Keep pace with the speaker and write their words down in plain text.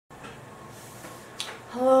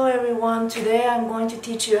Hello everyone, today I'm going to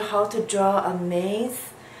teach you how to draw a maze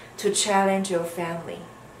to challenge your family.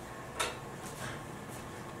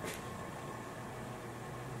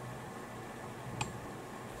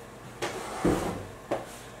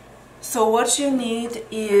 So what you need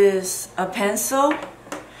is a pencil.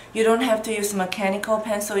 You don't have to use mechanical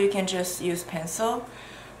pencil, you can just use pencil,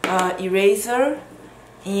 eraser,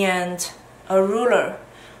 and a ruler.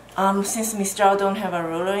 Since Miss Zhao don't have a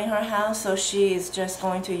ruler in her house, so she is just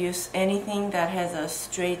going to use anything that has a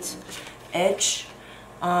straight edge.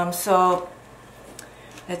 So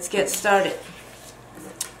let's get started.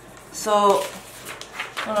 So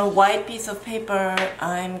on a white piece of paper,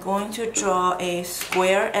 I'm going to draw a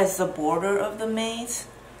square as the border of the maze.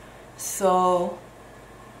 So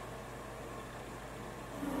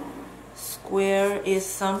square is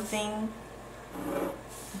something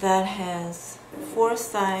that has 4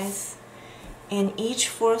 sides, and each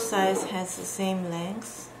 4 sides has the same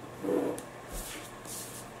length.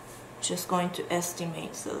 Just going to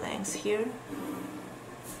estimate the length here.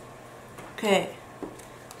 Okay,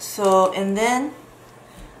 so and then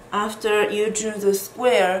after you drew the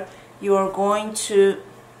square, you are going to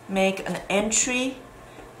make an entry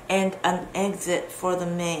and an exit for the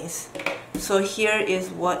maze. So here is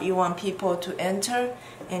what you want people to enter,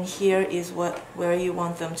 and here is where you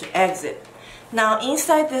want them to exit. Now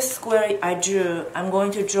inside this square I drew, I'm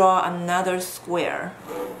going to draw another square.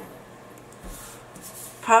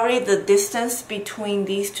 Probably the distance between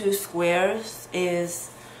these two squares is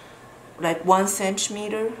like 1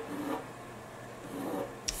 centimeter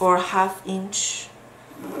or ½ inch,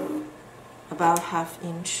 about ½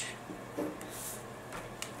 inch.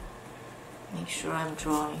 Make sure I'm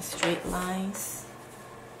drawing straight lines.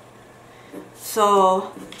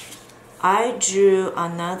 So I drew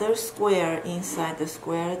another square inside the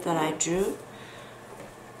square that I drew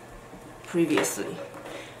previously.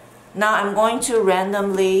 Now I'm going to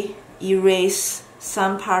randomly erase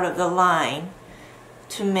some part of the line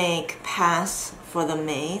to make paths for the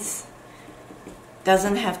maze.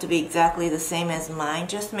 Doesn't have to be exactly the same as mine,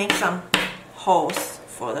 just make some holes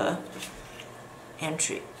for the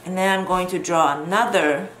entry. And then I'm going to draw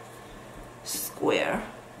another square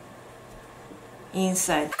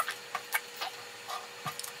inside.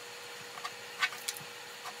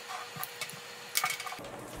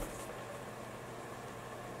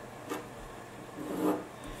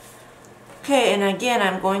 Okay, and again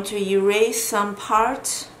I'm going to erase some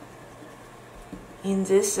part in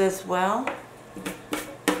this as well.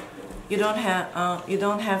 You don't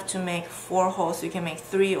have to make 4 holes. You can make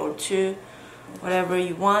 3 or 2, whatever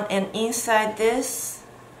you want. And inside this,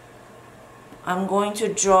 I'm going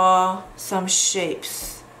to draw some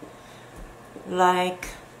shapes, like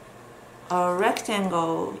a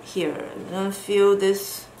rectangle here. I'm gonna fill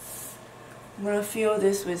this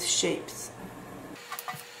with shapes.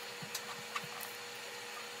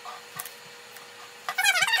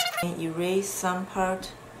 Erase some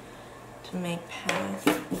part to make path,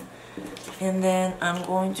 and then I'm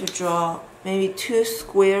going to draw maybe 2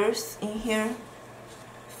 squares in here.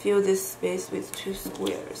 Fill this space with 2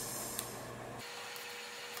 squares.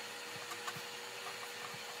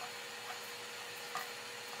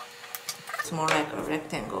 It's more like a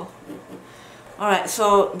rectangle. Alright,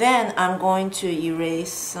 so then I'm going to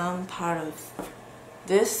erase some part of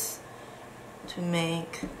this to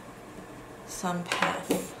make some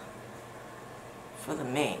path for the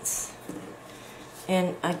maze.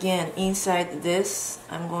 And again, inside this,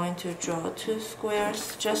 I'm going to draw 2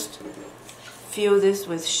 squares. Just fill this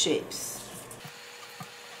with shapes.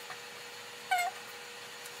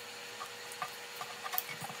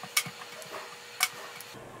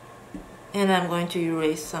 And I'm going to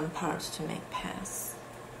erase some parts to make paths.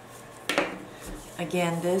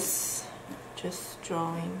 Again, this, just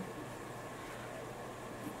drawing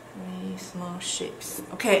very small shapes.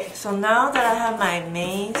 Okay, so now that I have my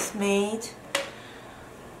maze made,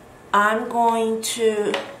 I'm going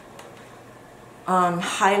to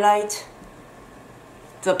highlight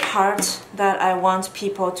the part that I want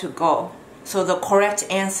people to go. So the correct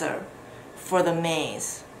answer for the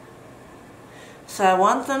maze. So I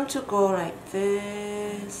want them to go like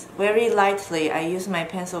this, very lightly. I use my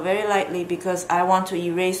pencil very lightly because I want to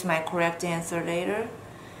erase my correct answer later.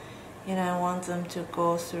 And I want them to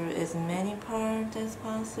go through as many parts as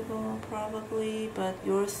possible, probably, but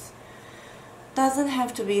yours doesn't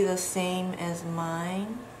have to be the same as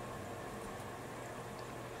mine.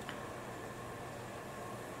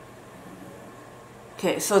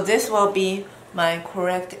 Okay, so this will be my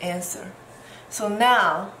correct answer. So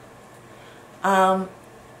now I'm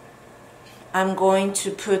going to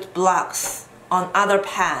put blocks on other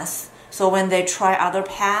paths So when they try other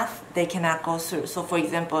path, they cannot go through. So for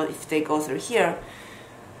example, if they go through here,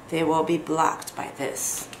 they will be blocked by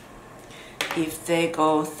this. If they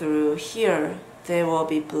go through here, they will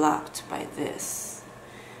be blocked by this.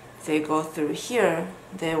 If they go through here,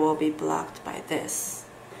 they will be blocked by this.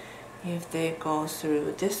 If they go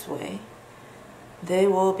through this way, they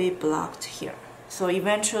will be blocked here. So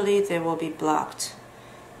eventually they will be blocked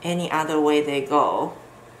any other way they go,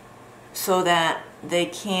 so that they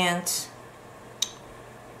can't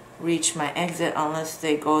reach my exit unless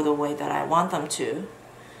they go the way that I want them to.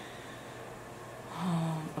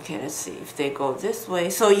 Okay, let's see if they go this way.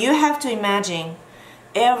 So you have to imagine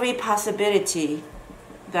every possibility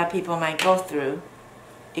that people might go through,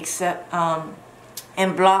 except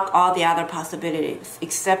and block all the other possibilities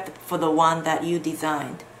except for the one that you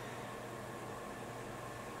designed.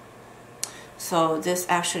 So this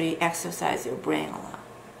actually exercises your brain a lot.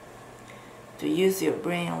 To use your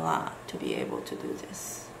brain a lot to be able to do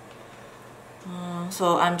this.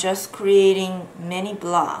 So I'm just creating many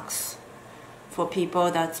blocks for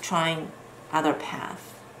people that's trying other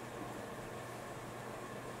path.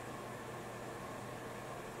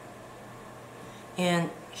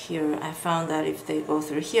 And here I found that if they go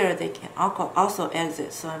through here, they can also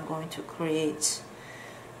exit. So I'm going to create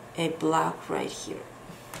a block right here.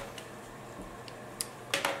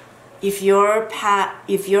 If your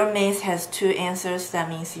maze has two answers, that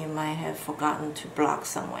means you might have forgotten to block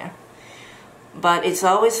somewhere. But it's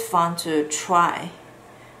always fun to try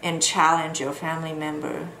and challenge your family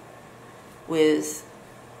member with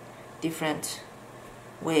different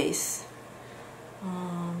ways.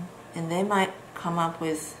 And they might come up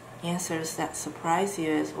with answers that surprise you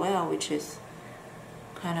as well, which is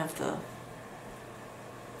kind of the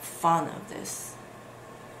fun of this.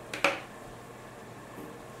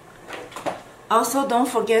 Also, don't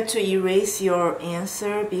forget to erase your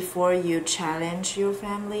answer before you challenge your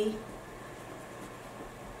family.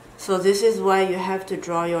 So this is why you have to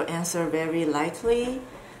draw your answer very lightly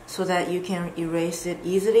so that you can erase it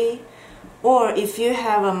easily. Or if you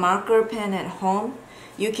have a marker pen at home,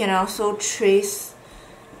 you can also trace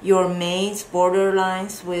your maze border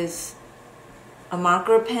lines with a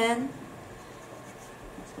marker pen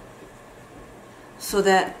so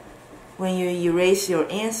that when you erase your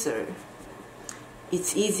answer,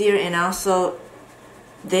 it's easier, and also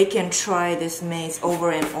they can try this maze over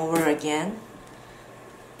and over again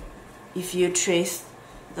if you trace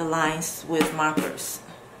the lines with markers.